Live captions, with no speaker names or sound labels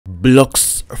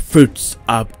Blox Fruits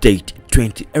update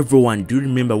 20. Everyone, do you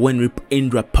remember when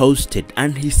Indra posted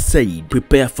and he said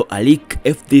prepare for a leak?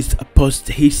 If this post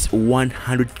hits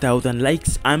 100,000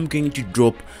 likes, I'm going to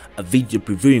drop a video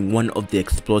previewing one of the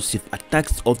explosive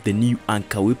attacks of the new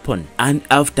anchor weapon. And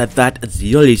after that,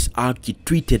 Ziolis Archie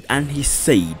tweeted and he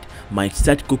said might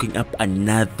start cooking up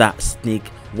another snake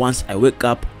once I wake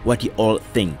up. What you all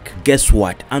think? Guess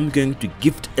what? I'm going to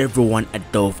gift everyone a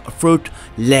dove fruit.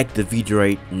 Like the video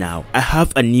right now. I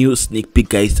have a new sneak peek,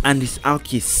 guys, and this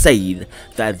Archie said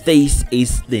that this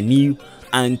is the new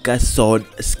anchor sword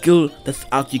skill that's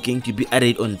actually going to be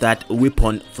added on that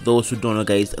weapon. For those who don't know,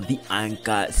 guys, the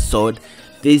anchor sword,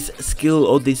 this skill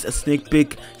or this sneak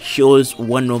peek shows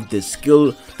one of the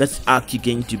skill that's actually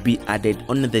going to be added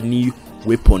on the new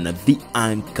weapon, the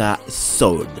anchor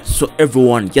sword. So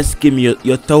everyone, just give me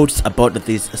your thoughts about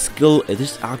this skill. Is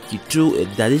this actually true?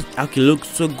 Does this actually look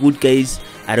so good, guys?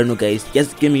 I don't know, guys.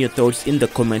 Just give me your thoughts in the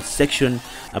comment section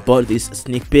about this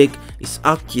sneak peek. It's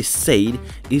actually said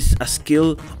it's a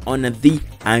skill on the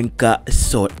anchor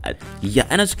sword. Yeah,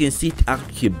 and as you can see, it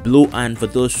actually blue. And for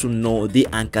those who know, the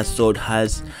anchor sword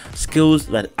has skills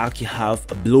that actually have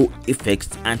blue effects,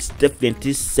 and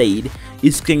definitely said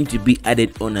it's going to be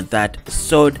added on that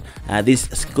sword. This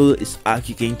skill is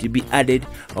actually going to be added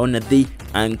on the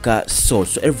anchor sword.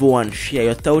 So everyone, share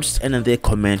your thoughts in the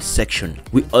comment section.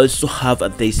 We also have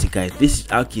this, guys. This is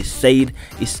actually said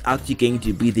it's actually going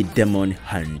to be the demon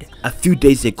hand. A few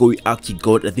days ago, we actually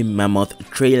got the mammoth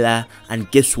trailer, and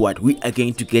guess what? We are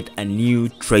going to get a new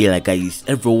trailer, guys.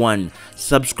 Everyone,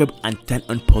 subscribe and turn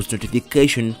on post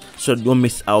notification so you don't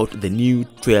miss out the new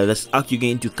trailer that's actually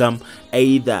going to come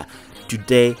either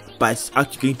today, but it's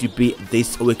actually going to be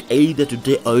this week, either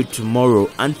today or tomorrow.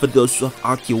 And for those who have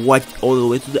actually watched all the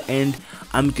way to the end,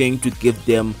 I'm going to give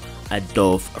them a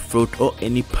dove fruit or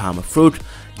any palm fruit.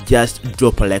 Just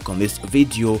drop a like on this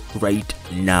video right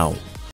now.